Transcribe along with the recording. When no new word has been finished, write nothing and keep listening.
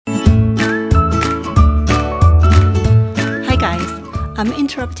I'm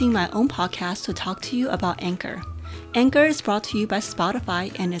interrupting my own podcast to talk to you about Anchor. Anchor is brought to you by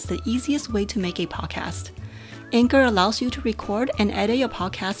Spotify and is the easiest way to make a podcast. Anchor allows you to record and edit your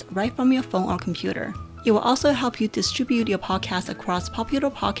podcast right from your phone or computer. It will also help you distribute your podcast across popular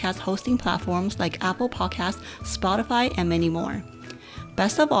podcast hosting platforms like Apple Podcasts, Spotify, and many more.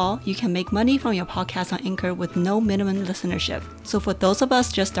 Best of all, you can make money from your podcast on Anchor with no minimum listenership. So for those of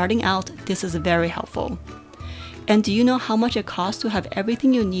us just starting out, this is very helpful. And do you know how much it costs to have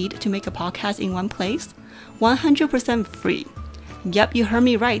everything you need to make a podcast in one place? 100% free. Yep, you heard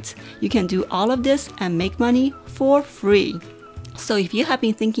me right. You can do all of this and make money for free. So if you have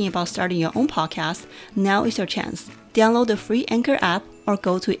been thinking about starting your own podcast, now is your chance. Download the free Anchor app or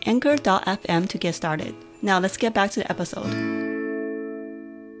go to anchor.fm to get started. Now let's get back to the episode.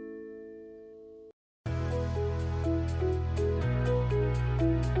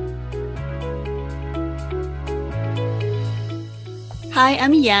 Hi,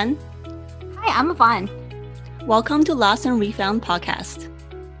 I'm Yan. Hi, I'm Yvonne. Welcome to Lost and Refound podcast.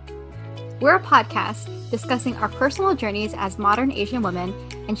 We're a podcast discussing our personal journeys as modern Asian women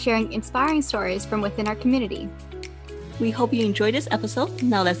and sharing inspiring stories from within our community. We hope you enjoyed this episode.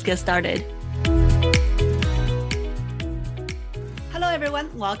 Now let's get started. Hello,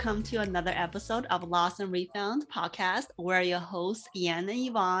 everyone. Welcome to another episode of Lost and Refound podcast. We're your hosts, Yan and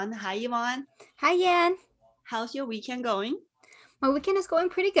Yvonne. Hi, Yvonne. Hi, Yan. How's your weekend going? My weekend is going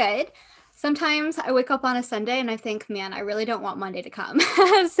pretty good. Sometimes I wake up on a Sunday and I think, man, I really don't want Monday to come.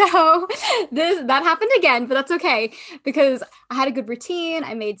 So that happened again, but that's okay because I had a good routine.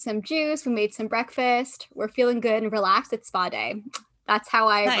 I made some juice. We made some breakfast. We're feeling good and relaxed. It's spa day. That's how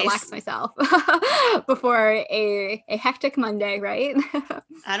I relax myself before a hectic Monday, right?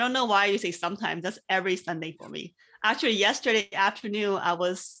 I don't know why you say sometimes. That's every Sunday for me. Actually, yesterday afternoon, I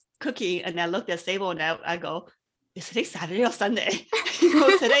was cooking and I looked at Sable and I go, is today Saturday or Sunday?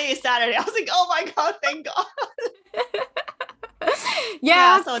 Today is Saturday. I was like, oh my God, thank God.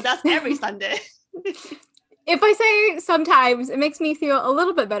 Yeah, so that's every Sunday. If I say sometimes, it makes me feel a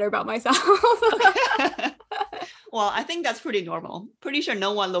little bit better about myself. Okay. Well, I think that's pretty normal. Pretty sure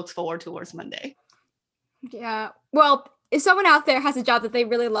no one looks forward towards Monday. Yeah. Well, if someone out there has a job that they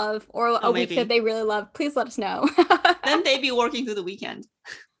really love or a week that they really love, please let us know. Then they'd be working through the weekend.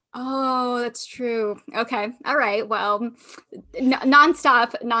 Oh, that's true. Okay. All right. Well,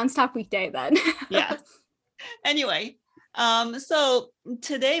 nonstop weekday then. Yeah. Anyway, so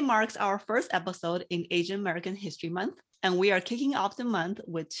today marks our first episode in Asian American History Month, and we are kicking off the month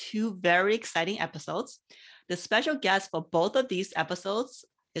with two very exciting episodes. The special guest for both of these episodes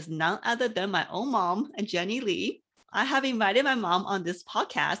is none other than my own mom, Jenny Lee. I have invited my mom on this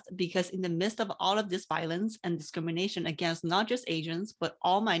podcast because in the midst of all of this violence and discrimination against not just Asians, but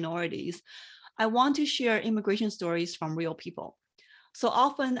all minorities, I want to share immigration stories from real people. So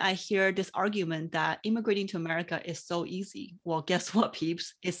often I hear this argument that immigrating to America is so easy. Well, guess what,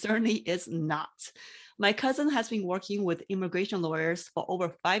 peeps? It certainly is not. My cousin has been working with immigration lawyers for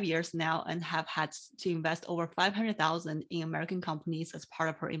over 5 years now and have had to invest over $500,000 in American companies as part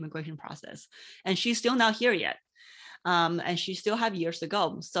of her immigration process. And she's still not here yet. And she still have years to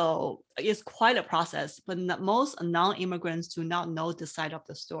go. So it's quite a process, but most non-immigrants do not know this side of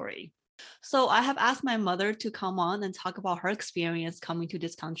the story. So I have asked my mother to come on and talk about her experience coming to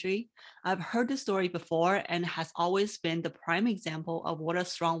this country. I've heard the story before and has always been the prime example of what a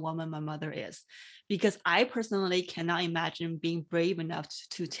strong woman my mother is, because I personally cannot imagine being brave enough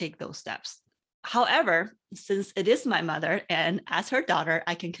to take those steps. However, since it is my mother and as her daughter,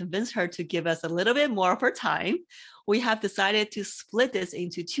 I can convince her to give us a little bit more of her time. We have decided to split this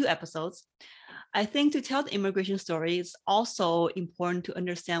into 2 episodes. I think to tell the immigration story, it's also important to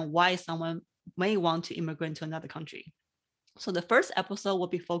understand why someone may want to immigrate to another country. So the first episode will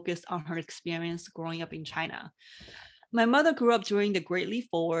be focused on her experience growing up in China. My mother grew up during the Great Leap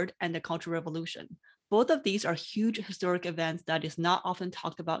Forward and the Cultural Revolution. Both of these are huge historic events that is not often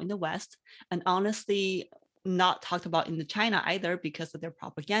talked about in the West, and honestly, not talked about in China either because of their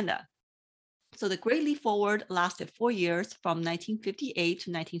propaganda. So the Great Leap Forward lasted 4 years from 1958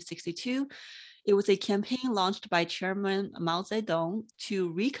 to 1962. It was a campaign launched by Chairman Mao Zedong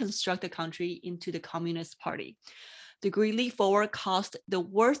to reconstruct the country into the Communist Party. The Great Leap Forward caused the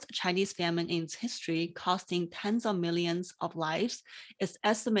worst Chinese famine in its history, costing tens of millions of lives. It's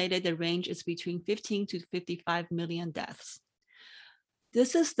estimated the range is between 15 to 55 million deaths.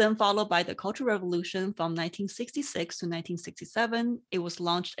 This is then followed by the Cultural Revolution from 1966 to 1967. It was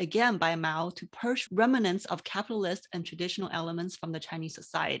launched again by Mao to purge remnants of capitalist and traditional elements from the Chinese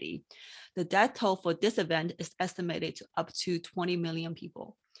society. The death toll for this event is estimated to up to 20 million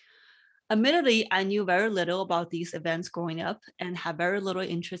people. Admittedly, I knew very little about these events growing up and had very little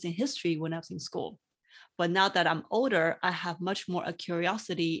interest in history when I was in school. But now that I'm older, I have much more a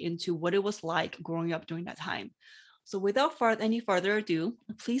curiosity into what it was like growing up during that time. So without any further ado,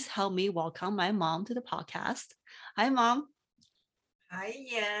 please help me welcome my mom to the podcast. Hi, Mom. Hi,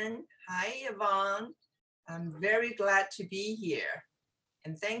 Yan. Hi, Yvonne. I'm very glad to be here.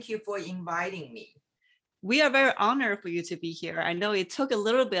 And thank you for inviting me. We are very honored for you to be here. I know it took a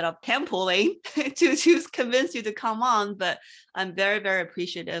little bit of hand pulling to convince you to come on, but I'm very, very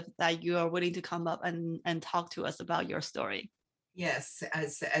appreciative that you are willing to come up and talk to us about your story. Yes,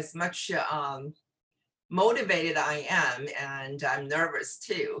 as much motivated I am, and I'm nervous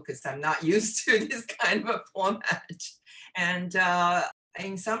too, because I'm not used to this kind of a format. And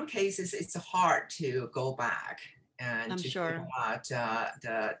in some cases, it's hard to go back and I'm to sure. think about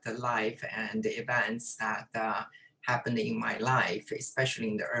the life and the events that happened in my life, especially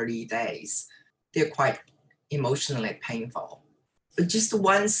in the early days. They're quite emotionally painful. But just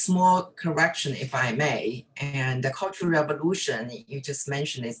one small correction, if I may, and the Cultural Revolution you just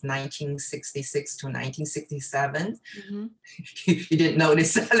mentioned is 1966 to 1967. Mm-hmm. You didn't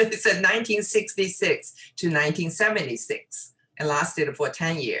notice that it said 1966 to 1976 and lasted for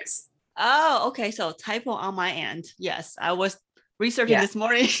 10 years. Oh, okay. So typo on my end. Yes, I was researching this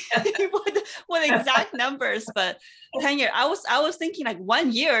morning what exact numbers, but 10 years. I was thinking like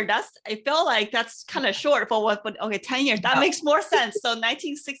 1 year. I felt like that's kind of short for what, but okay, 10 years. That makes more sense. So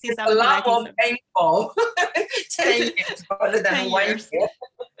 1967 it's a lot more painful. 10 years rather than 10 1 years. year.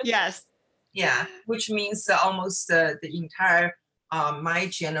 Yes. Yeah, which means almost the entire my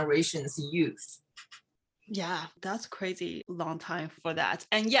generation's youth. Yeah, that's crazy long time for that.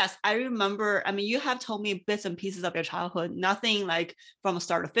 And yes, I remember, I mean, you have told me bits and pieces of your childhood, nothing like from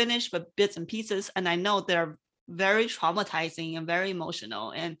start to finish, but bits and pieces. And I know they're very traumatizing and very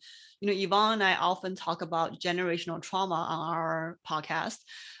emotional. And, Yvonne and I often talk about generational trauma on our podcast.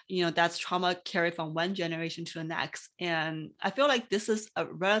 That's trauma carried from one generation to the next. And I feel like this is a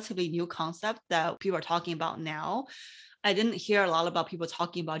relatively new concept that people are talking about now. I didn't hear a lot about people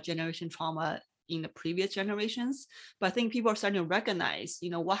talking about generation trauma in the previous generations, but I think people are starting to recognize,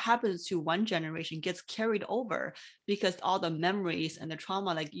 what happens to one generation gets carried over because all the memories and the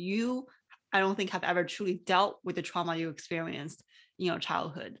trauma, like I don't think have ever truly dealt with the trauma you experienced in your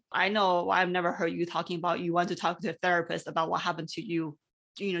childhood. I know I've never heard you talking about you want to talk to a therapist about what happened to you,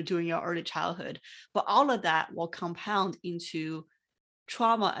 during your early childhood, but all of that will compound into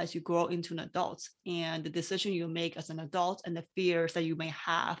trauma as you grow into an adult, and the decision you make as an adult and the fears that you may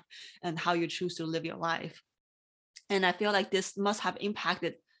have and how you choose to live your life. And I feel like this must have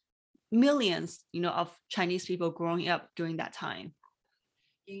impacted millions, of Chinese people growing up during that time.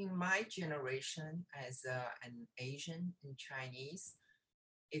 In my generation, as an Asian and Chinese,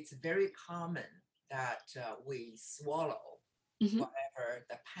 it's very common that we swallow whatever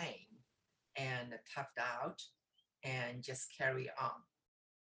the pain and toughed out and just carry on.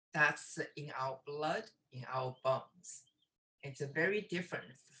 That's in our blood, in our bones. It's very different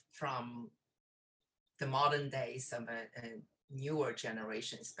from the modern days of a newer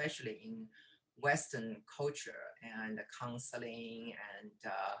generation, especially in Western culture and counseling and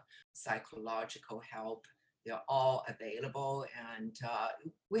psychological help. They're all available, and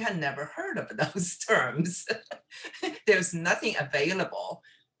we had never heard of those terms. There's nothing available.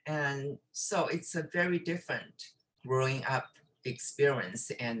 And so it's a very different growing up experience,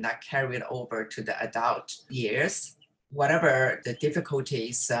 and that carried over to the adult years. Whatever the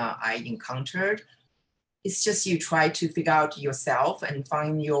difficulties I encountered, it's just you try to figure out yourself and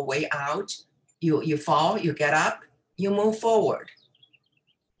find your way out. You fall, you get up, you move forward.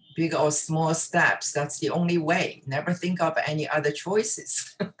 Big or small steps, that's the only way. Never think of any other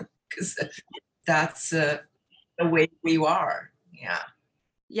choices, because that's the way we are. Yeah.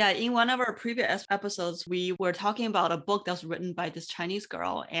 Yeah, in one of our previous episodes, we were talking about a book that was written by this Chinese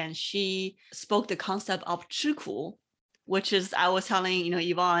girl, and she spoke the concept of 吃苦, which is, I was telling,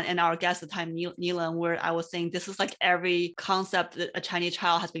 Yvonne and our guest at the time, Neelan, where I was saying this is like every concept that a Chinese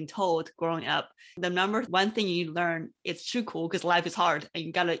child has been told growing up. The number one thing you learn is 吃苦, because life is hard and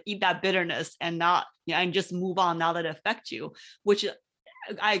you got to eat that bitterness and not, and just move on now that it affects you, which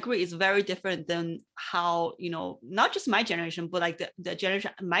I agree, it's very different than how, not just my generation, but like the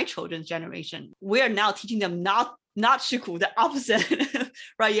generation, my children's generation. We are now teaching them not 吃苦, the opposite,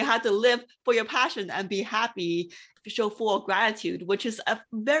 right? You have to live for your passion and be happy, show full of gratitude, which is a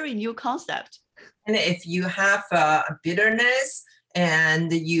very new concept. And if you have a bitterness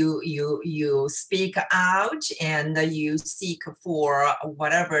and you speak out and you seek for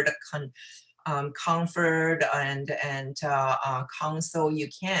whatever the comfort and counsel you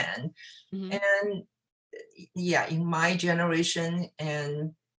can. Mhm. And yeah, in my generation,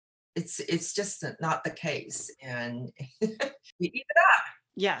 and it's just not the case. And you give it up.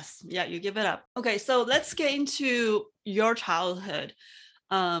 Yes. Yeah, you give it up. Okay, so let's get into your childhood.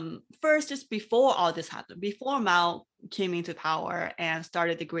 First, just before all this happened, before Mao came into power and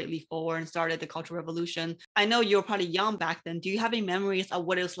started the Great Leap Forward and started the Cultural Revolution, I know you were probably young back then. Do you have any memories of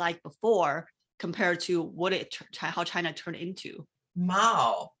what it was like before compared to what how China turned into?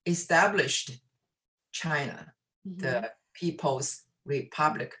 Mao established China, Mhm. the People's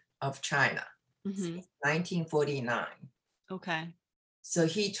Republic of China, Mhm. since 1949. Okay. So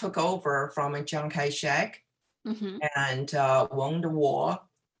he took over from Chiang Kai-shek Mhm. and won the war.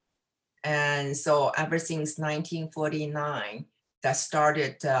 And so ever since 1949, that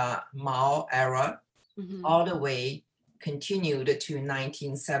started Mao era, Mhm. all the way continued to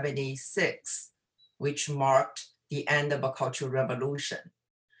 1976, which marked the end of a Cultural Revolution.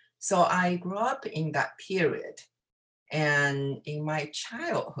 So I grew up in that period. And in my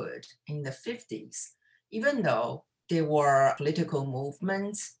childhood, in the 50s, even though there were political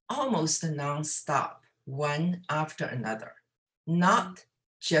movements almost nonstop, one after another, not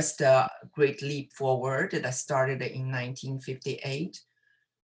just a Great Leap Forward that started in 1958.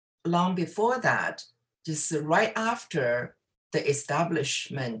 Long before that, just right after the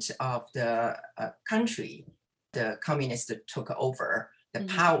establishment of the country, the communists took over the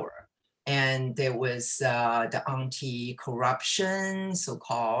power. And there was the anti-corruption,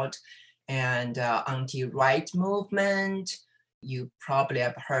 so-called, and anti-right movement. You probably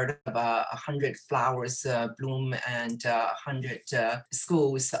have heard of 100 flowers bloom and 100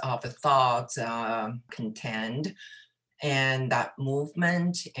 schools of thought contend. And that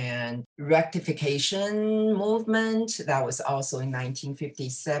movement and rectification movement, that was also in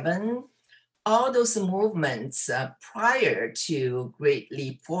 1957. All those movements prior to Great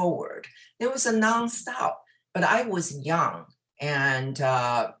Leap Forward, there was a nonstop, but I was young and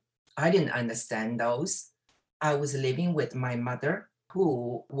I didn't understand those. I was living with my mother,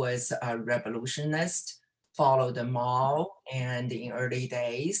 who was a revolutionist, followed Mao, and in early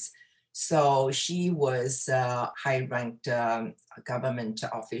days. So she was a high-ranked government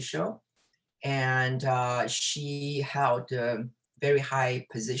official, and she held a very high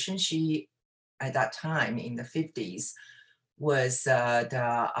position. She, at that time in the 50s, was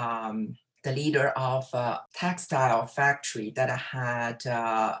the leader of a textile factory that had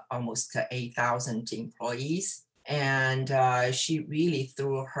almost 8,000 employees. And she really,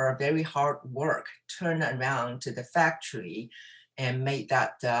 through her very hard work, turned around to the factory and made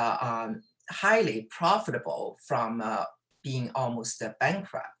that highly profitable from being almost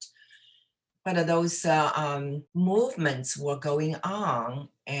bankrupt. But those movements were going on,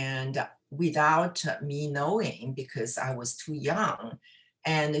 and without me knowing, because I was too young.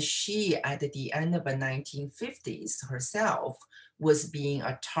 And she, at the end of the 1950s herself, was being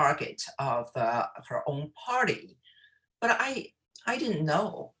a target of her own party. But I didn't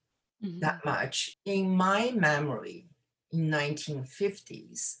know that much. In my memory, in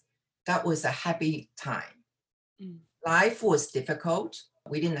 1950s, that was a happy time. Life was difficult.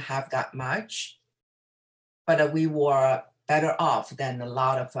 We didn't have that much, but we were better off than a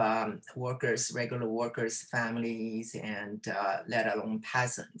lot of workers, regular workers, families, and let alone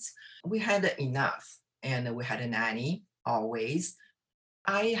peasants. We had enough, and we had a nanny always.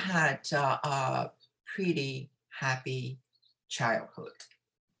 I had a pretty happy childhood,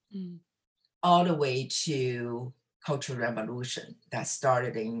 all the way to Cultural Revolution that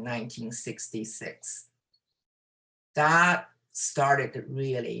started in 1966. That started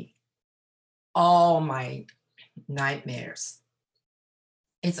really all my nightmares.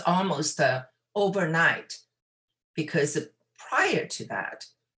 It's almost overnight, because prior to that,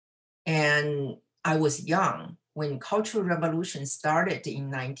 and I was young when Cultural Revolution started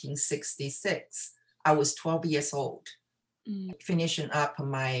in 1966. I was 12 years old, finishing up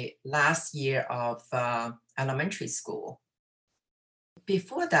my last year of elementary school.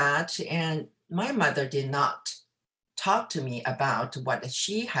 Before that, and my mother did not talk to me about what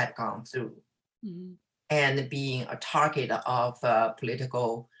she had gone through and being a target of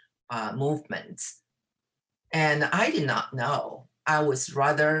political movements. And I did not know. I was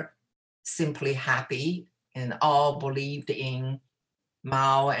rather simply happy, and all believed in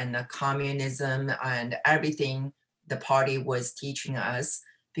Mao and communism and everything the party was teaching us,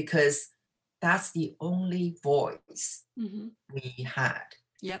 because that's the only voice we had.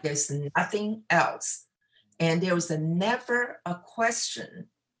 Yep. There's nothing else. And there was never a question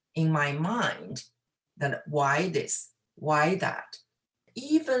in my mind that why this, why that.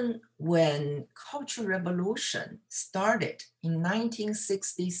 even when Cultural Revolution started in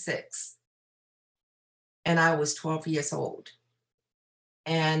 1966, and I was 12 years old,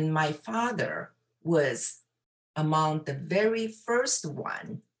 and my father was among the very first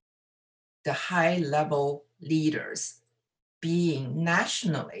one, the high-level leaders being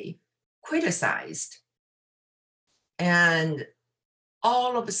nationally criticized. And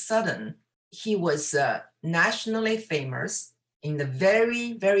all of a sudden, he was nationally famous in the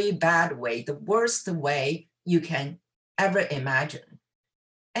very, very bad way, the worst way you can ever imagine.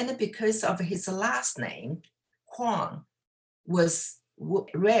 And because of his last name, Huang, was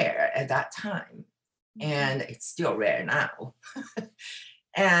rare at that time, and it's still rare now.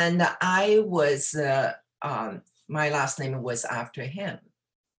 And I was, my last name was after him.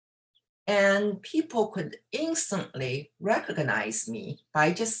 And people could instantly recognize me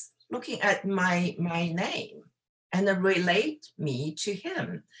by just looking at my name and relate me to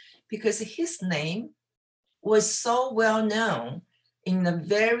him, because his name was so well known in the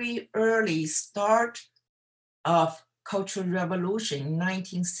very early start of Cultural Revolution in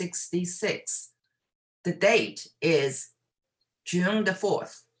 1966. The date is June the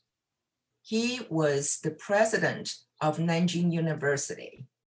 4th. He was the president of Nanjing University.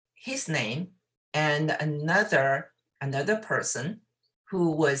 His name and another person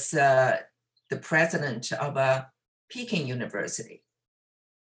who was the president of Peking University.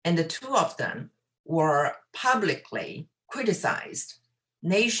 And the two of them were publicly criticized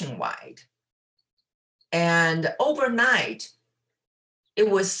nationwide. And overnight, it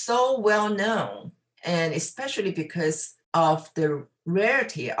was so well known, and especially because of the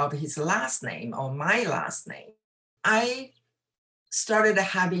rarity of his last name or my last name, I started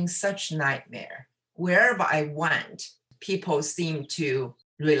having such nightmare. Wherever I went, people seemed to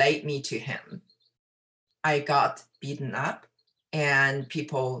relate me to him. I got beaten up, and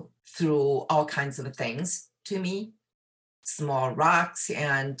people threw all kinds of things to me, small rocks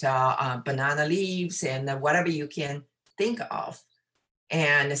and banana leaves and whatever you can think of,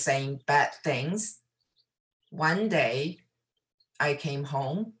 and saying bad things. One day, I came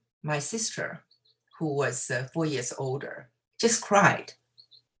home, my sister, who was 4 years older, just cried.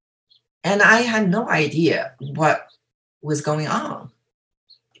 And I had no idea what was going on.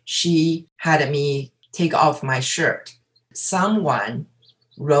 She had me take off my shirt. Someone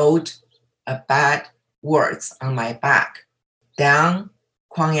wrote a bad words on my back. Down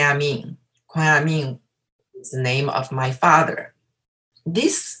Kuang Yaming. Kuang Yaming is the name of my father.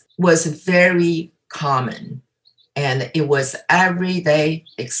 This was very common, and it was everyday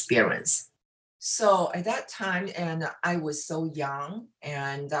experience. So at that time, and I was so young,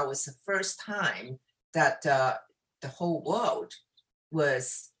 and that was the first time that the whole world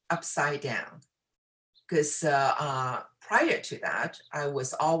was upside down. Because prior to that, I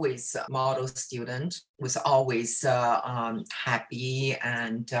was always a model student, was always happy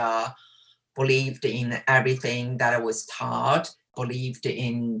and believed in everything that I was taught, believed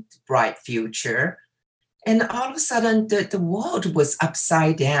in bright future. And all of a sudden, the world was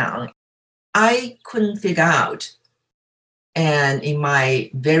upside down. I couldn't figure out. And in my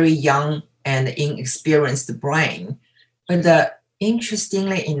very young and inexperienced brain, but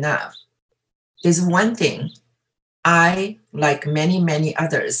interestingly enough, there's one thing I, like many, many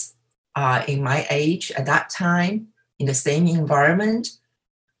others in my age at that time, in the same environment,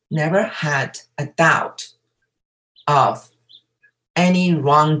 never had a doubt of any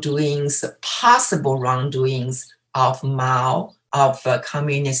wrongdoings, possible wrongdoings of Mao, of the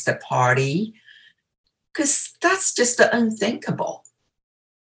Communist Party, because that's just unthinkable.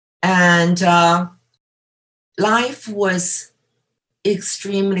 And life was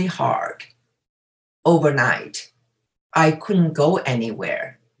extremely hard. Overnight, I couldn't go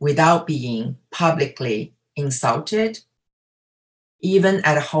anywhere without being publicly insulted. Even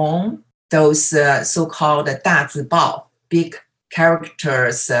at home, those so-called 大字报, big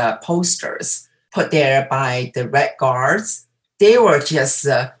characters, posters put there by the Red Guards, they were just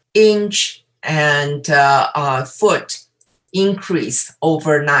inch and foot increase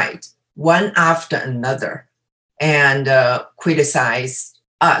overnight, one after another, and criticize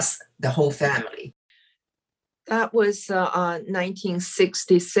us, the whole family. That was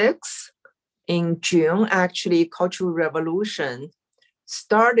 1966. In June, actually, Cultural Revolution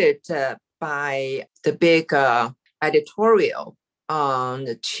started by the big editorial on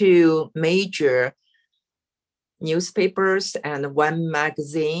the two major newspapers and one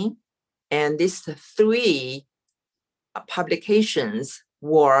magazine. And these three publications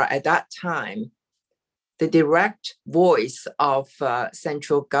were, at that time, the direct voice of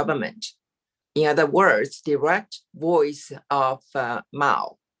central government. In other words, direct voice of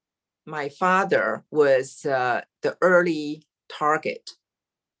Mao. My father was the early target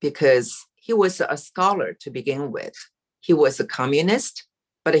because he was a scholar to begin with. He was a communist,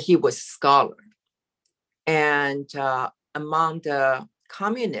 but he was a scholar. And among the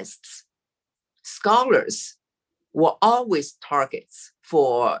communists, scholars were always targets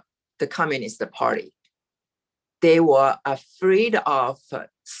for the Communist Party. They were afraid of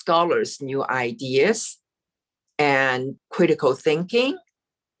scholars' new ideas and critical thinking.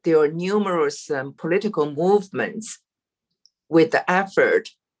 There were numerous political movements with the effort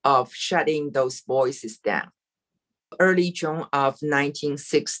of shutting those voices down. Early June of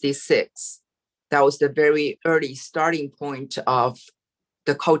 1966, that was the very early starting point of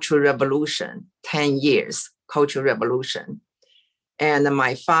the Cultural Revolution, 10 years Cultural Revolution. And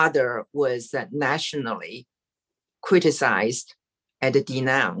my father was nationally criticized and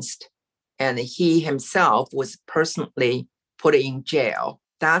denounced. And he himself was personally put in jail.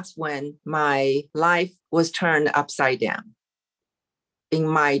 That's when my life was turned upside down. In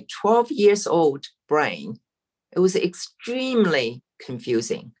my 12 years old brain, it was extremely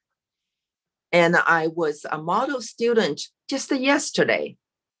confusing. And I was a model student just yesterday.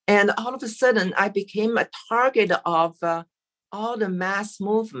 And all of a sudden, I became a target of all the mass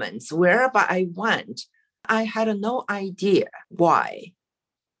movements wherever I went. I had no idea why.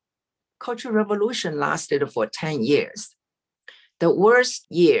 Cultural Revolution lasted for 10 years. The worst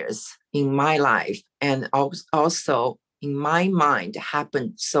years in my life and also in my mind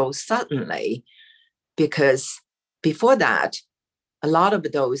happened so suddenly because before that, a lot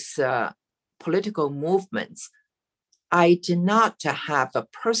of those political movements, I did not have a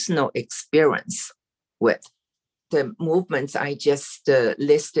personal experience with. The movements I just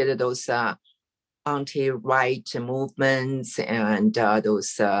listed, those anti-right movements and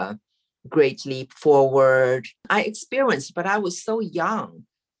those Great Leap Forward, I experienced, but I was so young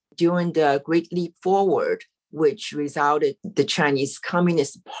during the Great Leap Forward, which resulted the Chinese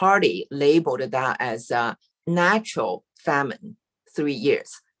Communist Party labeled that as a natural famine, 3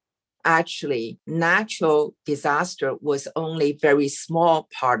 years. Actually, natural disaster was only a very small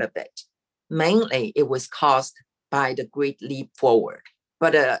part of it. Mainly, it was caused by the Great Leap Forward.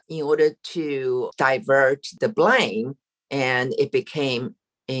 But in order to divert the blame, and it became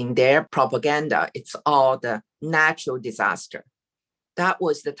in their propaganda, it's all the natural disaster. That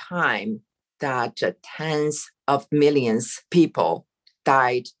was the time that tens of millions of people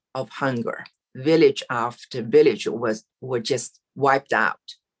died of hunger. Village after village were just wiped out.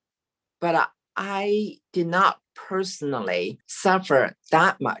 But I did not personally suffer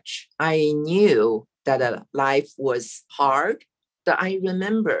that much. I knew that life was hard. That I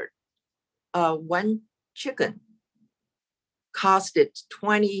remembered one chicken costed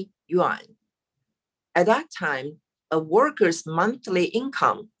 20 yuan. At that time, a worker's monthly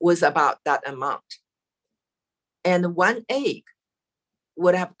income was about that amount. And one egg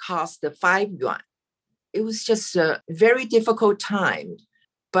would have cost 5 yuan. It was just a very difficult time.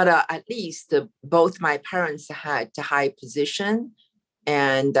 But at least both my parents had a high position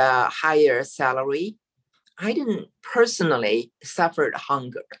and higher salary. I didn't personally suffer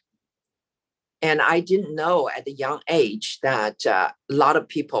hunger. And I didn't know at a young age that a lot of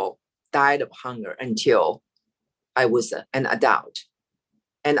people died of hunger until I was an adult.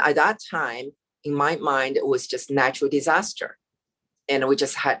 And at that time, in my mind, it was just natural disaster. And we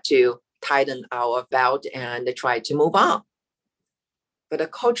just had to tighten our belt and try to move on. But the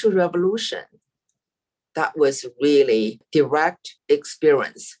Cultural Revolution, that was really direct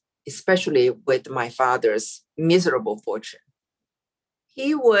experience, especially with my father's miserable fortune.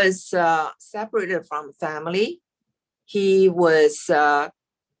 He was separated from family. He was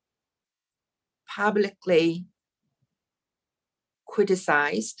publicly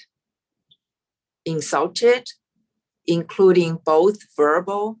criticized, insulted, including both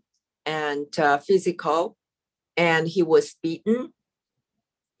verbal and physical, and he was beaten.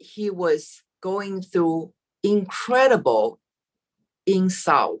 He was going through incredible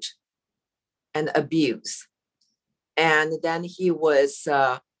insult and abuse. And then he was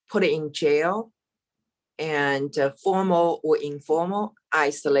put in jail and formal or informal,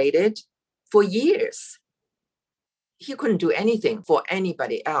 isolated for years. He couldn't do anything for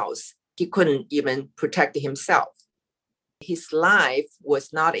anybody else. He couldn't even protect himself. His life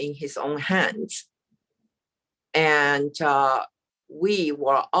was not in his own hands. And we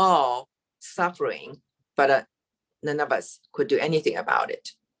were all suffering, but none of us could do anything about it.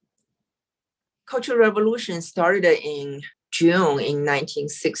 Cultural Revolution started in June in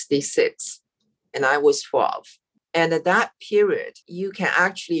 1966, and I was 12. And at that period, you can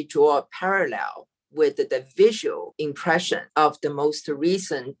actually draw a parallel with the visual impression of the most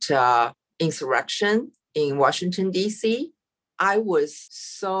recent insurrection in Washington, D.C. I was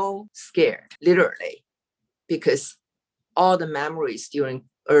so scared, literally, because all the memories during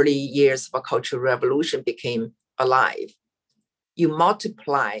early years of a Cultural Revolution became alive. You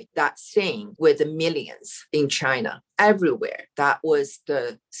multiply that scene with the millions in China, everywhere. That was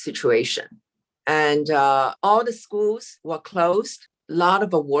the situation. And all the schools were closed. A lot of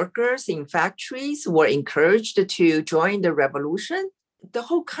the workers in factories were encouraged to join the revolution. The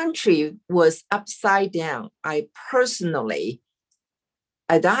whole country was upside down. I personally,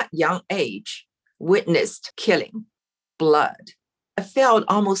 at that young age, witnessed killing, blood. I felt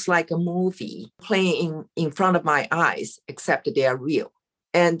almost like a movie playing in front of my eyes, except they are real.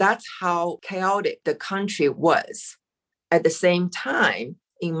 And that's how chaotic the country was. At the same time,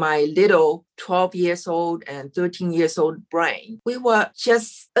 in my little 12 years old and 13 years old brain, we were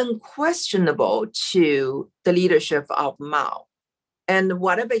just unquestionable to the leadership of Mao. And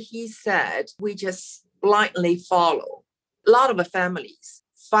whatever he said, we just blindly follow. A lot of the families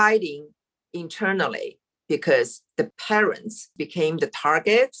fighting internally because the parents became the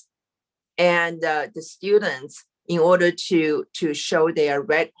targets, and the students, in order to show their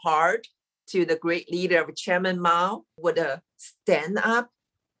red heart to the great leader of Chairman Mao, would stand up,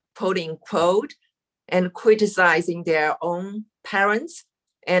 quote unquote, and criticizing their own parents.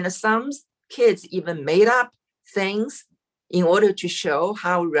 And some kids even made up things in order to show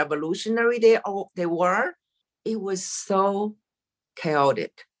how revolutionary they were. It was so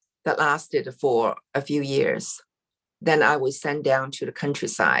chaotic. That lasted for a few years. Then I was sent down to the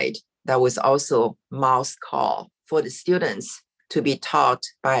countryside. That was also Mao's call for the students to be taught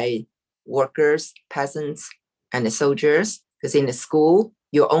by workers, peasants, and the soldiers. Because in the school,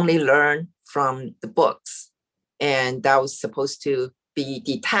 you only learn from the books. And that was supposed to be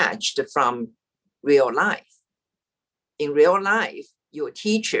detached from real life. In real life, your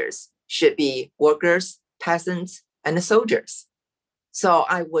teachers should be workers, peasants, and the soldiers. So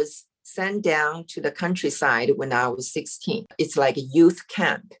I was sent down to the countryside when I was 16. It's like a youth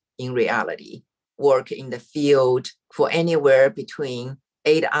camp in reality. Work in the field for anywhere between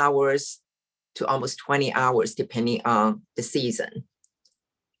 8 hours to almost 20 hours, depending on the season.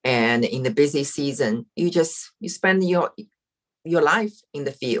 And in the busy season, you spend your life in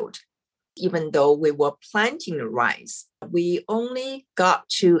the field. Even though we were planting the rice, we only got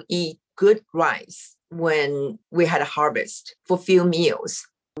to eat good rice when we had a harvest for few meals.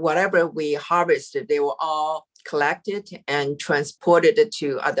 Whatever we harvested, they were all collected and transported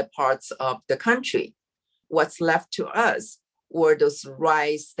to other parts of the country. What's left to us were those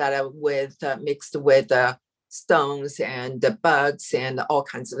rice that are mixed with stones and the bugs and all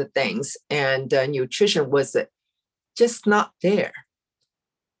kinds of things. And nutrition was just not there.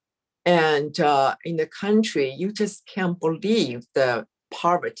 And in the country, you just can't believe the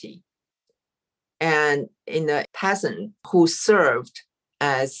poverty. And in the peasant who served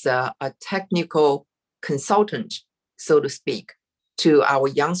as a technical consultant, so to speak, to our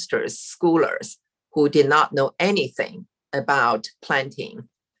youngsters, schoolers who did not know anything about planting.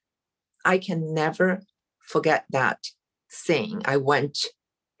 I can never forget that scene. I went to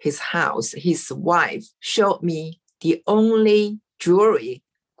his house. His wife showed me the only jewelry,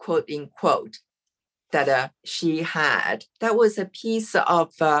 quote unquote, that she had. That was a piece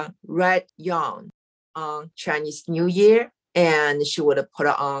of red yarn on Chinese New Year, and she would put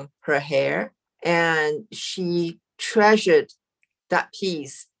it on her hair. And she treasured that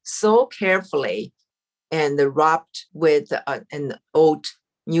piece so carefully and wrapped with an old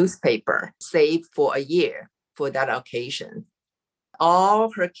newspaper, saved for a year for that occasion.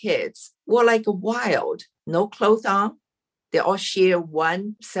 All her kids were like wild, no clothes on. They all share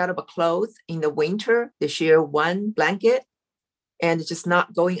one set of clothes in the winter. They share one blanket and just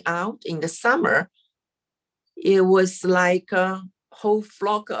not going out in the summer. It was like a whole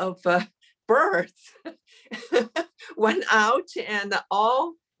flock of birds went out and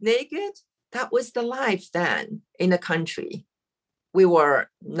all naked. That was the life then in the country. We were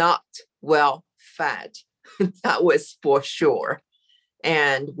not well fed. That was for sure.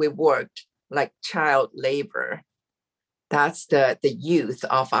 And we worked like child labor. That's the youth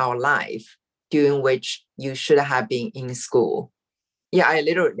of our life, during which you should have been in school. Yeah, I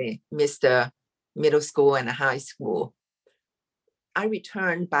literally missed the middle school and high school. I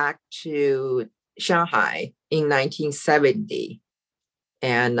returned back to Shanghai in 1970,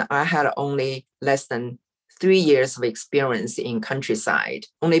 and I had only less than 3 years of experience in countryside,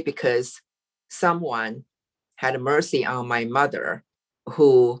 only because someone had mercy on my mother,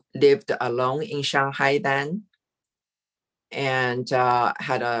 who lived alone in Shanghai then. and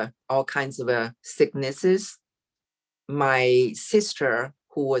had all kinds of sicknesses. My sister,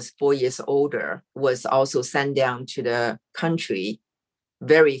 who was 4 years older, was also sent down to the country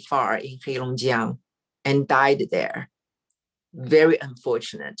very far in Heilongjiang and died there. Very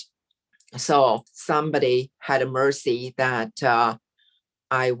unfortunate. So somebody had a mercy that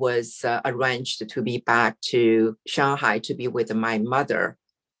I was arranged to be back to Shanghai to be with my mother.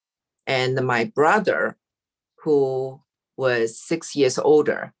 And my brother, who was 6 years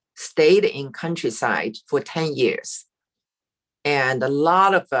older, stayed in countryside for 10 years. And a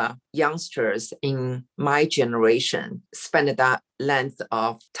lot of youngsters in my generation spent that length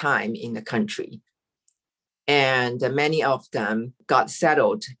of time in the country. And many of them got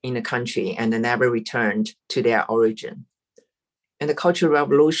settled in the country and never returned to their origin. And the Cultural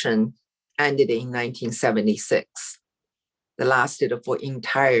Revolution ended in 1976. It lasted for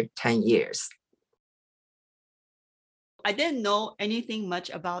entire 10 years. I didn't know anything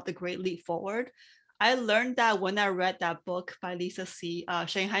much about the Great Leap Forward. I learned that when I read that book by Lisa See,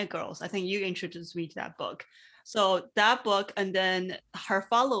 Shanghai Girls. I think you introduced me to that book. So that book, and then her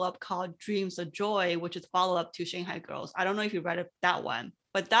follow-up called Dreams of Joy, which is follow-up to Shanghai Girls. I don't know if you read that one,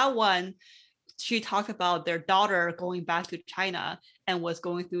 but that one, she talked about their daughter going back to China and was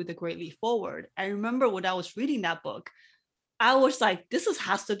going through the Great Leap Forward. I remember when I was reading that book, I was like,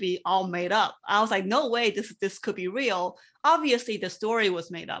 has to be all made up. I was like, no way, this could be real. Obviously, the story was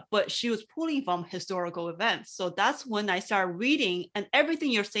made up, but she was pulling from historical events. So that's when I started reading, and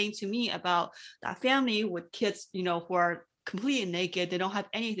everything you're saying to me about that family with kids, who are completely naked, they don't have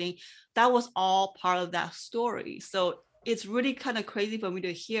anything, that was all part of that story. So it's really kind of crazy for me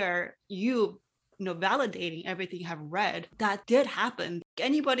to hear you validating everything you have read that did happen.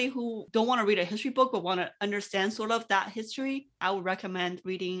 Anybody who don't want to read a history book but want to understand sort of that history, I would recommend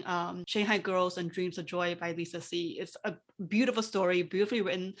reading Shanghai Girls and Dreams of Joy by Lisa See. It's a beautiful story, beautifully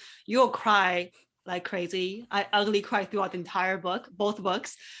written. You'll cry like crazy. I ugly cried throughout the entire book, both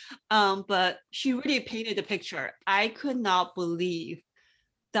books. But she really painted the picture. I could not believe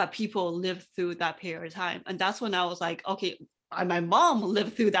that people lived through that period of time. And that's when I was like, okay, my mom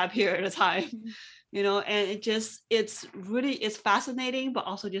lived through that period of time. And it's fascinating, but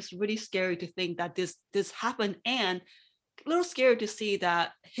also just really scary to think that this happened, and a little scary to see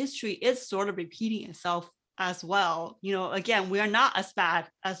that history is sort of repeating itself as well. Again, we are not as bad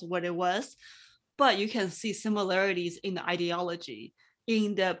as what it was, but you can see similarities in the ideology,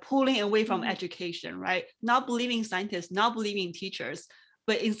 in the pulling away from education, right? Not believing scientists, not believing teachers,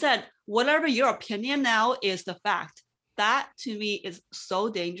 but instead, whatever your opinion now is the fact. That to me is so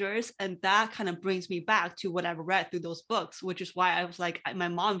dangerous, and that kind of brings me back to what I've read through those books, which is why I was like, my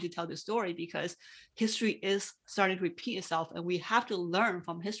mom to tell the story, because history is starting to repeat itself, and we have to learn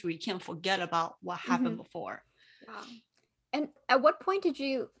from history. We can't forget about what happened before. Wow. And at what point did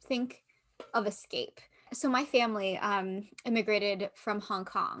you think of escape? So my family immigrated from Hong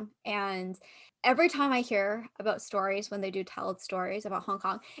Kong, and every time I hear about stories, when they do tell stories about Hong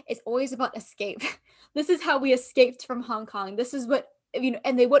Kong, it's always about escape. This is how we escaped from Hong Kong. This is what,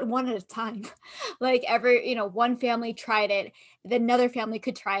 and they went one at a time. Like one family tried it, then another family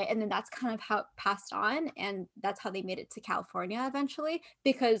could try it, and then that's kind of how it passed on, and that's how they made it to California eventually,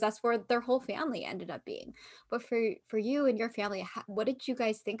 because that's where their whole family ended up being. But for you and your family, what did you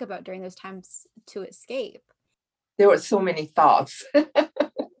guys think about during those times to escape? There were so many thoughts.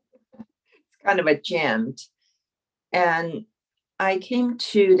 Kind of a jammed. And I came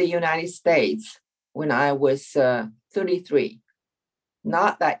to the United States when I was 33,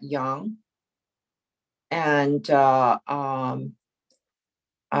 not that young. And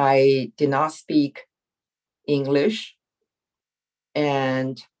I did not speak English,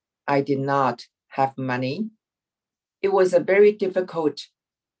 and I did not have money. It was a very difficult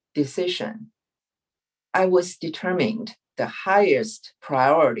decision. I was determined the highest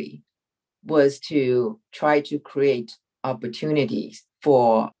priority was to try to create opportunities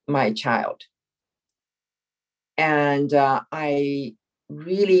for my child. And I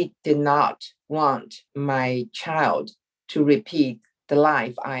really did not want my child to repeat the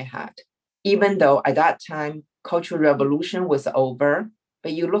life I had, even though at that time, Cultural Revolution was over.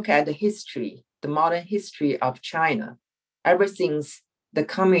 But you look at the history, the modern history of China, ever since the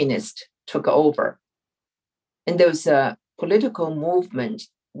communists took over, and there was a political movement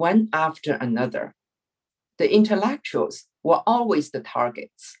one after another. The intellectuals were always the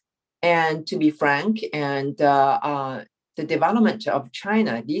targets. And to be frank, and the development of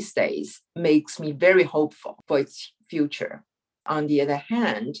China these days makes me very hopeful for its future. On the other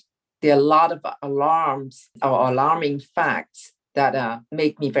hand, there are a lot of alarms or alarming facts that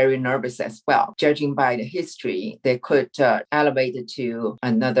make me very nervous as well. Judging by the history, they could elevate it to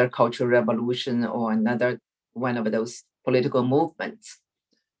another cultural revolution or another one of those political movements.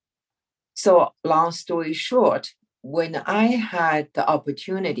 So long story short, when I had the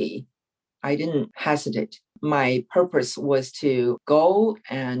opportunity, I didn't hesitate. My purpose was to go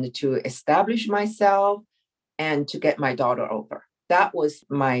and to establish myself and to get my daughter over. That was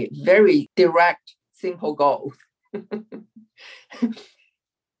my very direct, simple goal.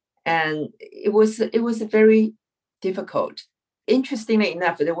 And it was very difficult. Interestingly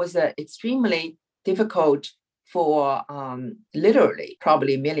enough, it was extremely difficult for literally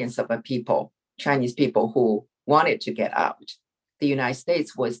probably millions of people, Chinese people who wanted to get out. The United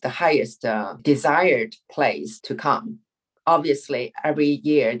States was the highest desired place to come. Obviously, every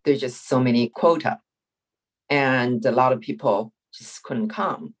year there's just so many quota, and a lot of people just couldn't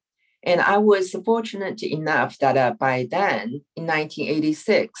come. And I was fortunate enough that by then, in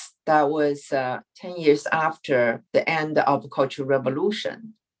 1986, that was 10 years after the end of the Cultural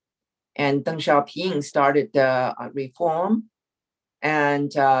Revolution. And Deng Xiaoping started the reform,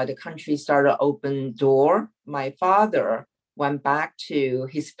 and the country started open door. My father went back to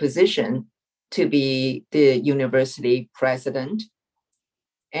his position to be the university president.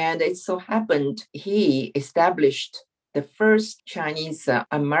 And it so happened he established the first Chinese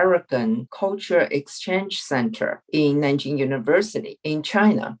American Culture Exchange Center in Nanjing University in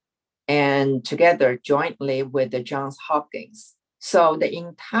China, and together jointly with the Johns Hopkins. So the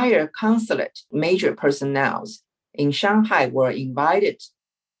entire consulate, major personnel in Shanghai were invited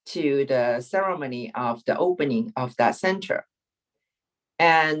to the ceremony of the opening of that center.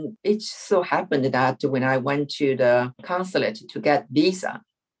 And it so happened that when I went to the consulate to get visa,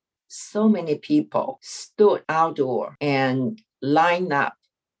 so many people stood outdoor and lined up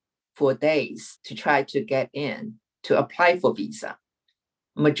for days to try to get in to apply for visa.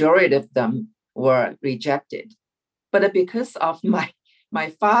 Majority of them were rejected. But because of my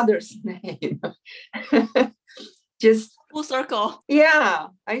father's name, just full circle. Yeah,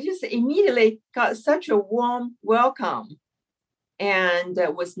 I just immediately got such a warm welcome. And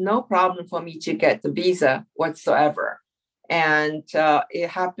there was no problem for me to get the visa whatsoever. And it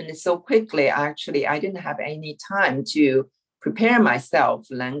happened so quickly, actually, I didn't have any time to prepare myself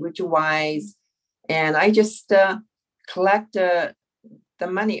language-wise. And I just collect the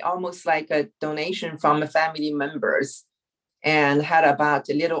money almost like a donation from family members, and had about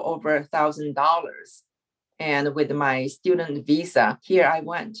a little over $1,000. And with my student visa, here I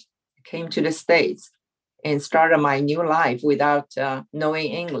went, came to the States and started my new life without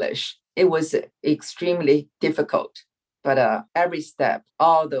knowing English. It was extremely difficult. But every step,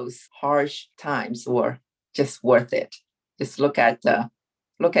 all those harsh times were just worth it. Just look at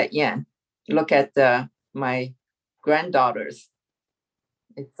Yan, look at my granddaughters.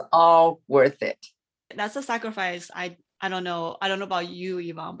 It's all worth it. That's a sacrifice. I don't know about you,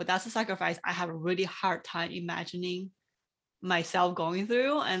 Yvonne, but that's a sacrifice I have a really hard time imagining myself going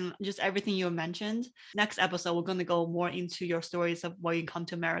through, and just everything you mentioned. Next episode, we're going to go more into your stories of why you come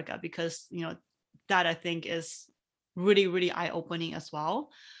to America, because that I think is really, really eye-opening as well.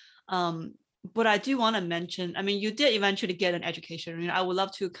 But I do want to mention, I mean, you did eventually get an education. I would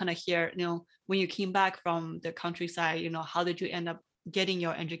love to kind of hear, when you came back from the countryside, how did you end up getting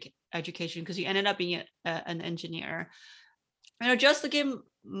your education? Because you ended up being an engineer. Just to give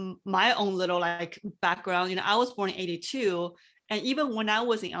my own little background, I was born in 82. And even when I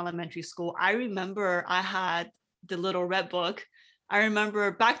was in elementary school, I remember I had the little red book. I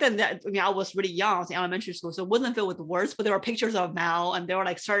remember back then that I was really young, I was in elementary school, so it wasn't filled with words, but there were pictures of Mao, and there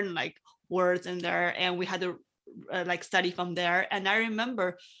were certain words in there, and we had to study from there. And I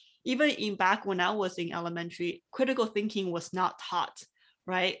remember even back when I was in elementary, critical thinking was not taught,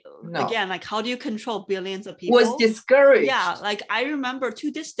 right? No. Again, how do you control billions of people? Was discouraged. Yeah, I remember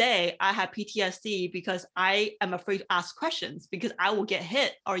to this day, I have PTSD because I am afraid to ask questions, because I will get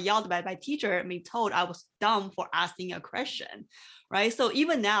hit or yelled by my teacher and be told I was dumb for asking a question, right? So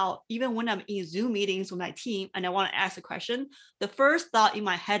even now, even when I'm in Zoom meetings with my team and I want to ask a question, the first thought in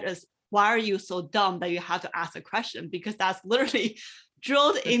my head is, why are you so dumb that you have to ask a question? Because that's literally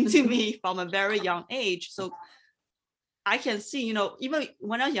drilled into me from a very young age. So I can see, even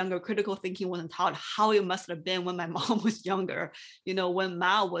when I was younger, critical thinking wasn't taught. How it must have been when my mom was younger, when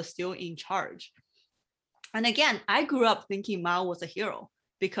Mao was still in charge. And again, I grew up thinking Mao was a hero,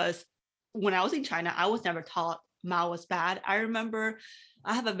 because when I was in China, I was never taught Mao was bad. I remember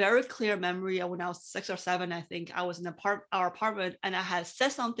I have a very clear memory of when I was 6 or 7, I think I was in our apartment, and I had said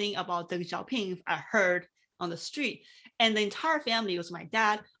something about Deng Xiaoping I heard on the street. And the entire family, was my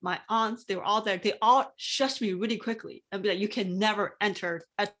dad, my aunts, they were all there. They all shushed me really quickly and be like, you can never enter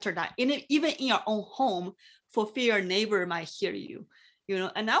that, even in your own home, for fear a neighbor might hear you,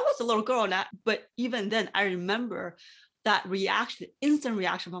 And I was a little girl, but even then, I remember that reaction, instant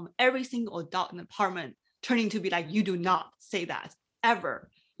reaction from every single adult in the apartment, turning to be like, you do not say that ever,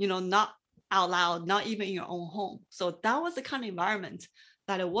 not out loud, not even in your own home. So that was the kind of environment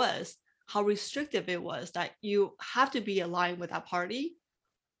that it was, how restrictive it was, that you have to be aligned with that party.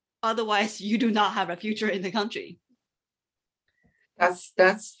 Otherwise, you do not have a future in the country. That's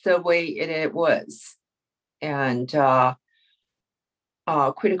the way it was. And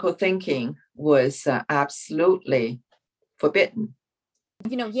critical thinking was absolutely forbidden.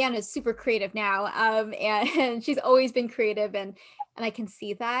 Yan is super creative now, and she's always been creative, and I can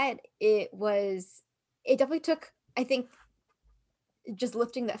see that it definitely took, I think, just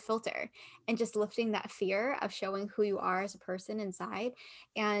lifting that filter and just lifting that fear of showing who you are as a person inside,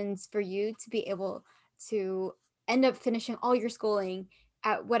 and for you to be able to end up finishing all your schooling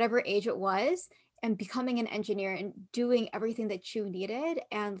at whatever age it was and becoming an engineer and doing everything that you needed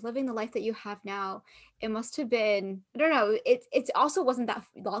and living the life that you have now. It must have been, I don't know, it also wasn't that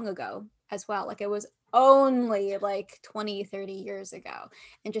long ago as well. Like, it was only like 20-30 years ago.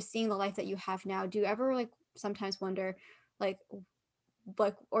 And just seeing the life that you have now, do you ever like sometimes wonder like,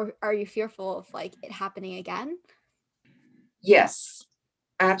 or are you fearful of like it happening again? Yes,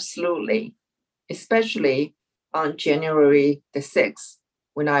 absolutely. Especially on January the 6th,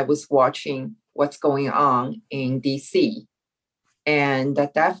 when I was watching what's going on in DC. And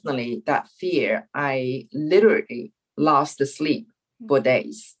definitely that fear, I literally lost sleep for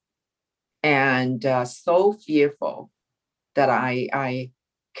days. And so fearful that I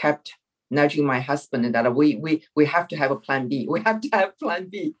kept nudging my husband that we have to have a plan B. We have to have plan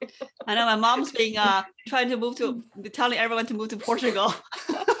B. I know my mom's being trying to telling everyone to move to Portugal.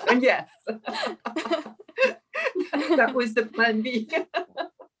 Yes. That was the plan B.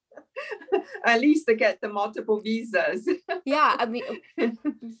 At least to get the multiple visas. Yeah, I mean, and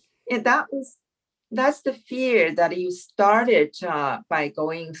that's the fear that you started by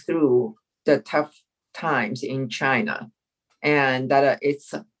going through the tough times in China, and that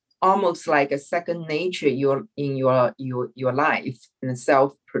it's almost like a second nature in your life and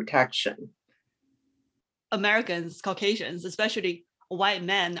self-protection. Americans, Caucasians, especially white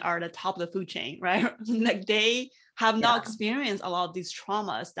men, are the top of the food chain, right? Like they have not experienced a lot of these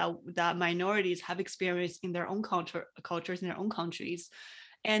traumas that minorities have experienced in their own cultures in their own countries.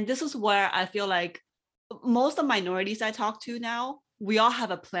 And this is where I feel like most of the minorities I talk to now, we all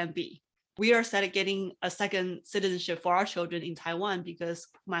have a plan B. We are set at getting a second citizenship for our children in Taiwan because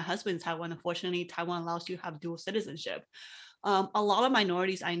my husband's Taiwan. Unfortunately, Taiwan allows you to have dual citizenship. A lot of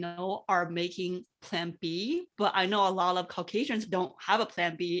minorities I know are making plan B, but I know a lot of Caucasians don't have a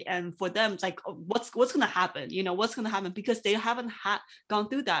plan B. And for them, it's like, what's going to happen? What's going to happen? Because they haven't gone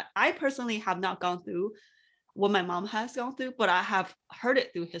through that. I personally have not gone through what my mom has gone through, but I have heard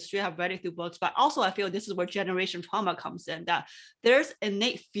it through history, I've read it through books, but also I feel this is where generation trauma comes in, that there's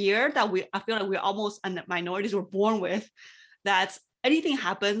innate fear that I feel like we're almost, and minorities were born with, that anything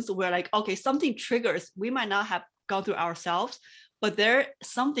happens, we're like, okay, something triggers, we might not have gone through ourselves, but there's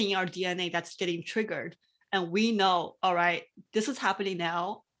something in our DNA that's getting triggered. And we know, all right, this is happening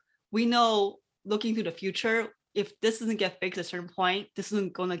now. We know looking to the future, if this doesn't get fixed at a certain point, this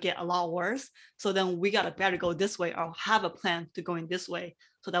isn't going to get a lot worse. So then we got to better go this way or have a plan to go in this way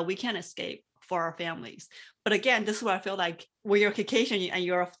so that we can escape for our families. But again, this is where I feel like when you're Caucasian and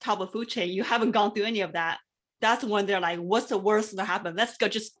you're top of food chain, you haven't gone through any of that. That's when they're like, what's the worst that happen? Let's go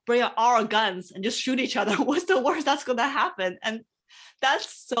just bring out our guns and just shoot each other. What's the worst that's going to happen? And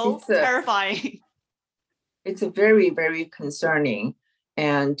that's so terrifying. It's a very, very concerning.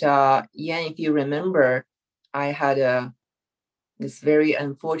 And Yan, if you remember, I had this very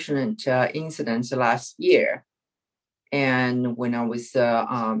unfortunate incident last year. And when I was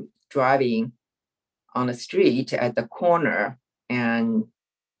driving on the street at the corner and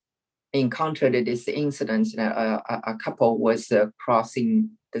encountered this incident, a couple was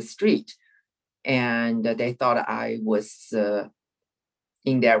crossing the street and they thought I was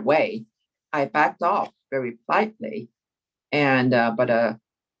in their way. I backed off very politely, and but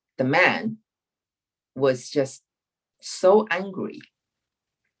the man was just so angry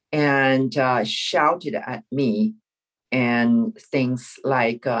and shouted at me and things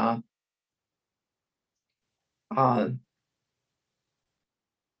like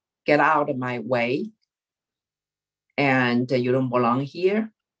get out of my way and you don't belong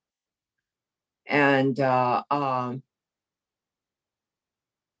here. And I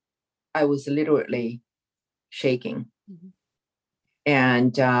was literally shaking. Mm-hmm.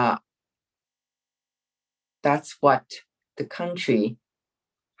 And that's what the country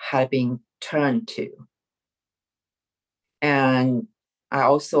had been turned to. And I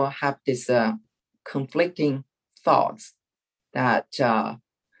also have this conflicting thoughts that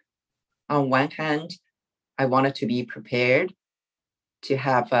on one hand, I wanted to be prepared to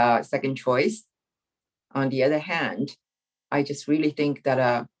have a second choice. On the other hand, I just really think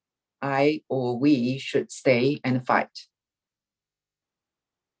that I or we should stay and fight.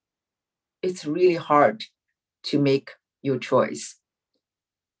 It's really hard to make your choice.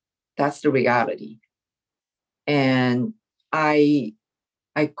 That's the reality. And I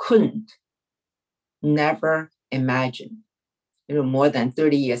couldn't never imagine, more than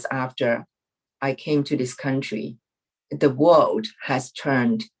 30 years after I came to this country, the world has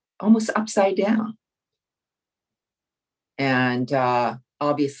turned almost upside down. And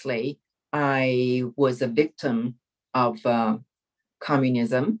obviously, I was a victim of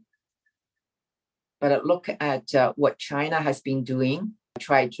communism. But look at what China has been doing,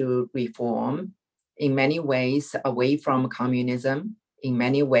 try to reform in many ways away from communism, in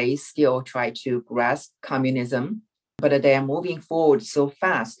many ways still try to grasp communism, but they are moving forward so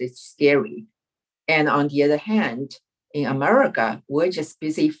fast, it's scary. And on the other hand, in America, we're just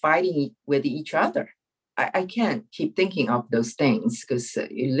busy fighting with each other. I can't keep thinking of those things because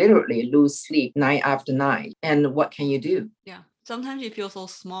you literally lose sleep night after night. And what can you do? Yeah. Sometimes you feel so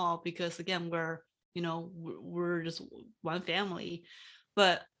small because, again, we're just one family.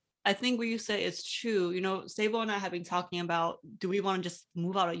 But I think what you say is true. Sable and I have been talking about, do we want to just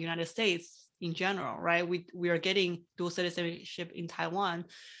move out of the United States in general, right? We are getting dual citizenship in Taiwan.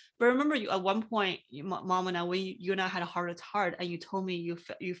 But remember, you at one point, Mom and I, when you and I had a heart to heart, and you told me you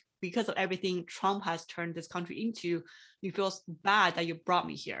because of everything Trump has turned this country into, you feel bad that you brought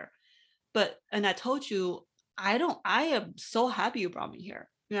me here. And I told you, I am so happy you brought me here,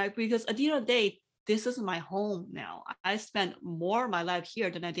 because at the end of the day, this is my home now. I spent more of my life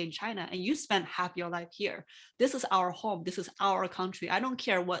here than I did in China, and you spent half your life here. This is our home. This is our country. I don't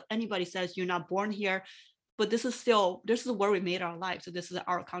care what anybody says. You're not born here, but this is where we made our life. So this is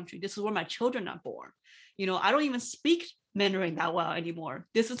our country. This is where my children are born. I don't even speak Mandarin that well anymore.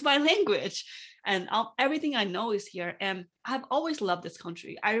 This is my language, and everything I know is here. And I've always loved this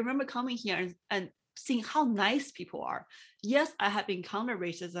country. I remember coming here and seeing how nice people are. Yes, I have encountered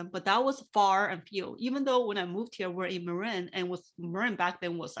racism, but that was far and few. Even though when I moved here, we're in Marin, and Marin back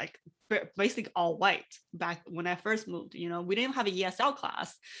then was like basically all white back when I first moved. We didn't have a ESL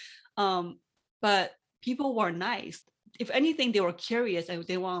class, but people were nice. If anything, they were curious and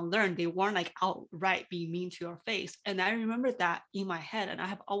they want to learn. They weren't like outright being mean to your face. And I remember that in my head, and I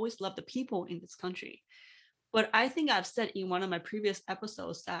have always loved the people in this country. But I think I've said in one of my previous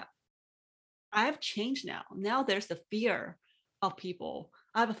episodes that I've changed now. Now there's the fear of people.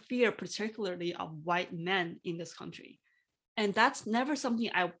 I have a fear particularly of white men in this country. And that's never something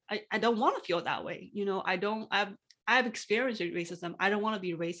I don't want to feel that way. I've experienced racism. I don't want to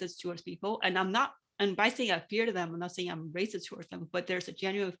be racist towards people. And by saying I fear them, I'm not saying I'm racist towards them, but there's a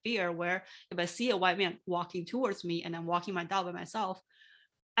genuine fear where if I see a white man walking towards me and I'm walking my dog by myself,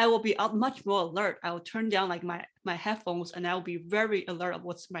 I will be much more alert. I will turn down like my headphones, and I will be very alert of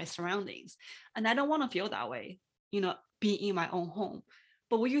what's my surroundings. And I don't want to feel that way, being in my own home.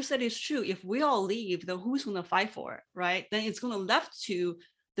 But what you said is true. If we all leave, then who's going to fight for it, right? Then it's going to left to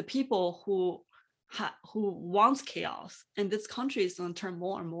the people who wants chaos, and this country is going to turn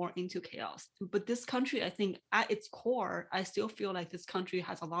more and more into chaos. But this country, I think at its core, I still feel like this country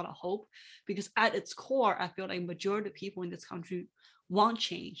has a lot of hope, because at its core, I feel like majority of people in this country want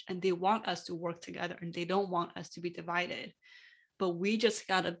change, and they want us to work together, and they don't want us to be divided. But we just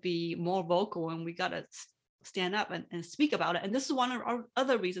got to be more vocal, and we got to stand up and speak about it. And this is one of our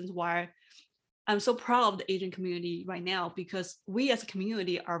other reasons why I'm so proud of the Asian community right now, because we as a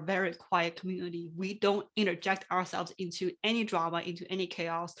community are a very quiet community. We don't interject ourselves into any drama, into any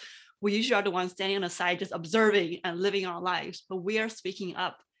chaos. We usually are the ones standing on the side, just observing and living our lives, but we are speaking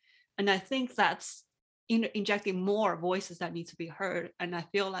up. And I think that's injecting more voices that need to be heard. And I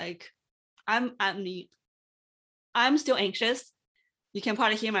feel like I'm still anxious. You can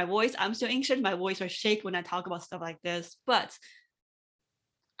probably hear my voice. I'm still anxious. My voice will shake when I talk about stuff like this, but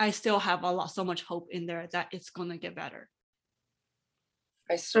I still have so much hope in there that it's going to get better.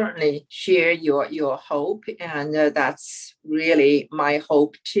 I certainly share your hope, and that's really my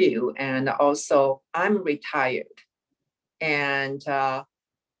hope too. And also, I'm retired, and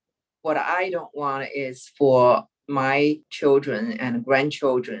what I don't want is for my children and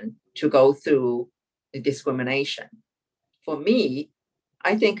grandchildren to go through the discrimination. For me,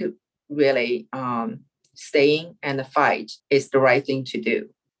 I think really staying and fight is the right thing to do.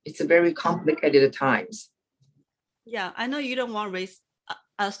 It's a very complicated times. Yeah, I know you don't want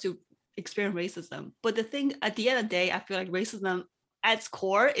us to experience racism, but the thing at the end of the day, I feel like racism at its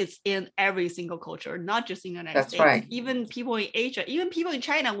core is in every single culture, not just in the United That's States. right. Even people in Asia, even people in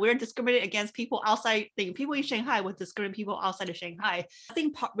China, we're discriminating against people outside. People in Shanghai would discriminate people outside of Shanghai. I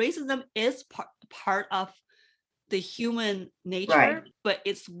think racism is part of the human nature, Right. but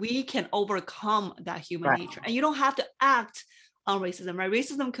we can overcome that human Right. nature, and you don't have to act on racism, right?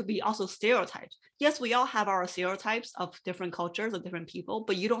 Racism could be also stereotypes. Yes, we all have our stereotypes of different cultures, of different people,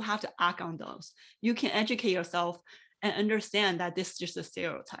 but you don't have to act on those. You can educate yourself and understand that this is just a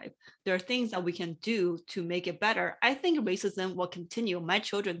stereotype. There are things that we can do to make it better. I think racism will continue. My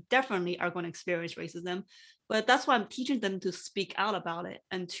children definitely are going to experience racism, but that's why I'm teaching them to speak out about it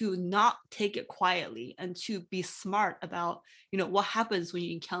and to not take it quietly and to be smart about, what happens when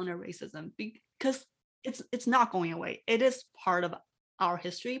you encounter racism, because it's not going away. It is part of our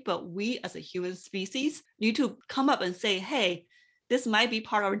history, but we as a human species need to come up and say, hey, this might be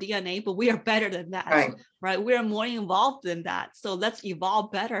part of our DNA, but we are better than that, right? We are more involved than that. So let's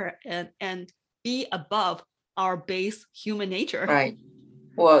evolve better and be above our base human nature. Right.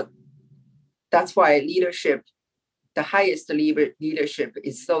 Well, that's why leadership, the highest leadership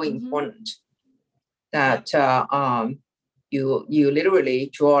is so important that you literally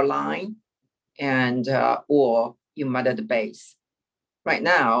draw a line and or you mother the base right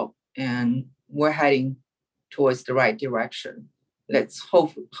now, and we're heading towards the right direction. Let's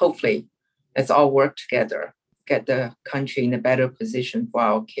hopefully let's all work together, get the country in a better position for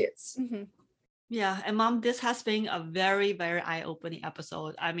our kids. Yeah, and Mom, this has been a very, very eye-opening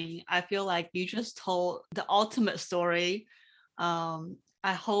episode. I mean, I feel like you just told the ultimate story. I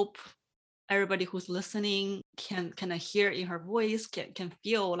hope everybody who's listening can kind of hear in her voice, can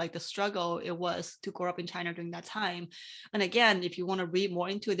feel like the struggle it was to grow up in China during that time. And again, if you want to read more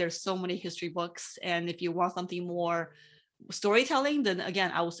into it, there's so many history books. And if you want something more storytelling, then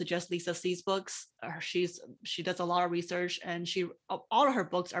again, I would suggest Lisa C's books. She does a lot of research, and all of her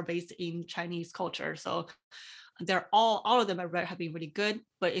books are based in Chinese culture. So they're all of them I read have been really good.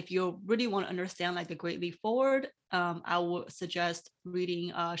 But if you really want to understand like the Great Leap Forward, I would suggest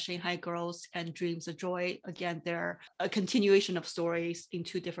reading Shanghai Girls and Dreams of Joy. Again, they're a continuation of stories in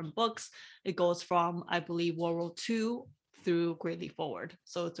two different books. It goes from, I believe, World War II through Great Leap Forward.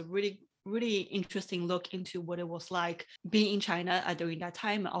 So it's a really, really interesting look into what it was like being in China during that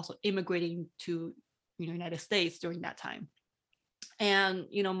time, and also immigrating to United States during that time. And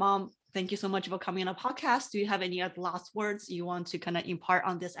Mom, thank you so much for coming on a podcast. Do you have any other last words you want to kind of impart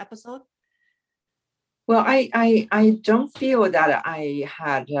on this episode? Well, I don't feel that I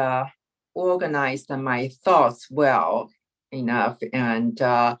had organized my thoughts well enough. And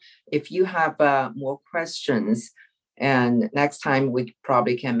if you have more questions, and next time we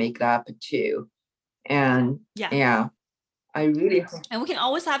probably can make that too. And yeah, I really hope. And we can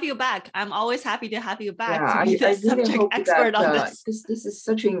always have you back. I'm always happy to have you back Yeah, to be the I really subject hope expert that, on this. This is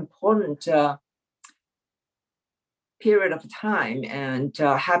such an important period of time, and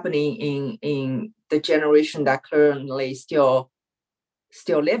happening in the generation that currently still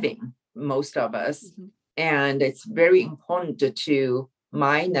living, most of us. And it's very important to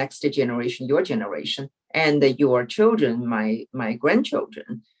my next generation, your generation, and your children, my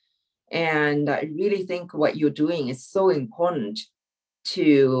grandchildren. And I really think what you're doing is so important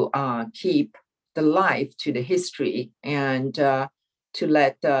to keep the life to the history, and to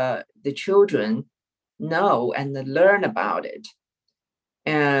let the children know and learn about it.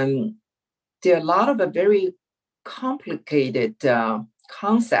 And there are a lot of very complicated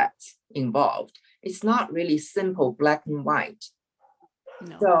concepts involved. It's not really simple black and white.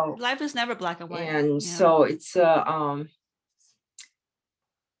 No, so life is never black and white. And so it's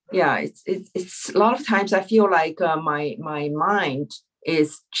it's a lot of times I feel like my mind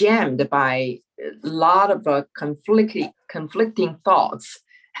is jammed by a lot of conflicting thoughts.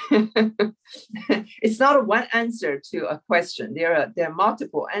 It's not one answer to a question. There are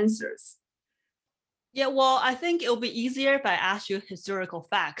multiple answers. Yeah, well, I think it'll be easier if I ask you historical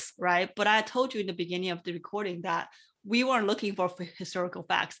facts, right? But I told you in the beginning of the recording that we weren't looking for historical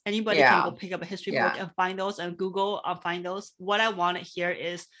facts. Anybody can go pick up a history book and find those, and Google and find those. What I want to hear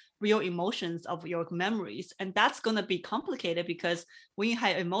is real emotions of your memories. And that's going to be complicated because when you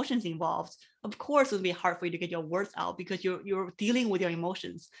have emotions involved, of course, it'll be hard for you to get your words out because you're dealing with your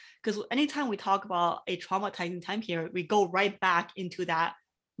emotions. Because anytime we talk about a traumatizing time period, we go right back into that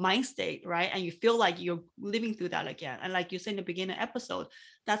mind state, right? And you feel like you're living through that again. And like you said in the beginning episode,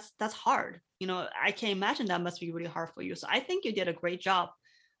 that's hard. I can imagine that must be really hard for you. So I think you did a great job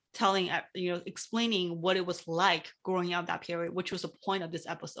telling, explaining what it was like growing up that period, which was the point of this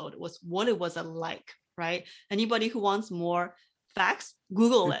episode, was what it was like, right? Anybody who wants more facts,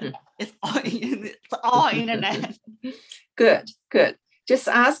 Google it. It's all internet. Good. Just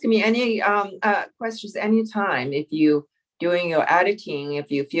ask me any questions anytime. If you doing your editing,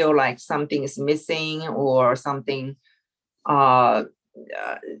 if you feel like something is missing or something,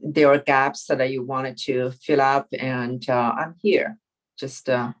 there are gaps that you wanted to fill up, and I'm here. Just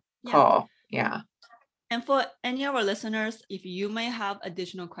call. Yeah. And for any of our listeners, if you may have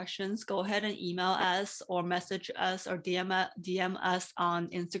additional questions, go ahead and email us or message us or DM us on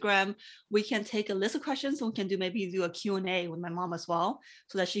Instagram. We can take a list of questions. We can do a Q&A with my mom as well,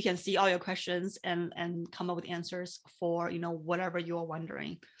 so that she can see all your questions and come up with answers for, whatever you are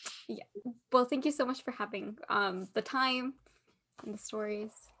wondering. Yeah. Well, thank you so much for having the time and the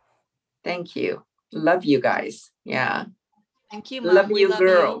stories. Thank you. Love you guys. Yeah. Thank you, Mom. Love you,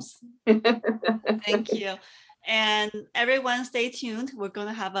 girls. Thank you. And everyone stay tuned. We're going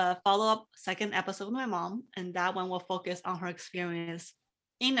to have a follow-up second episode with my mom, and that one will focus on her experience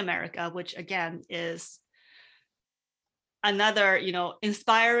in America, which again is another,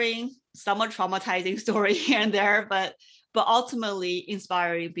 inspiring, somewhat traumatizing story here and there, but ultimately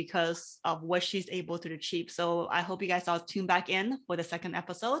inspiring because of what she's able to achieve. So I hope you guys all tune back in for the second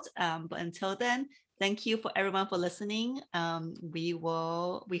episode. But until then, thank you for everyone for listening. We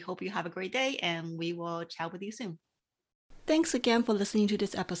hope you have a great day, and we will chat with you soon. Thanks again for listening to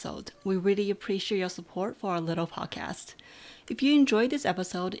this episode. We really appreciate your support for our little podcast. If you enjoyed this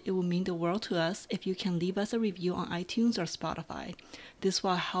episode, it will mean the world to us if you can leave us a review on iTunes or Spotify. This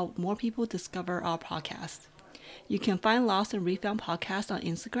will help more people discover our podcast. You can find Lost and Refound podcast on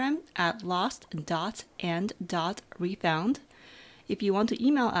Instagram at lost.and.refound. If you want to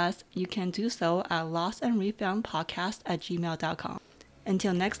email us, you can do so at lostandrefoundpodcast@gmail.com.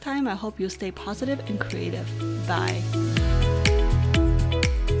 Until next time, I hope you stay positive and creative. Bye.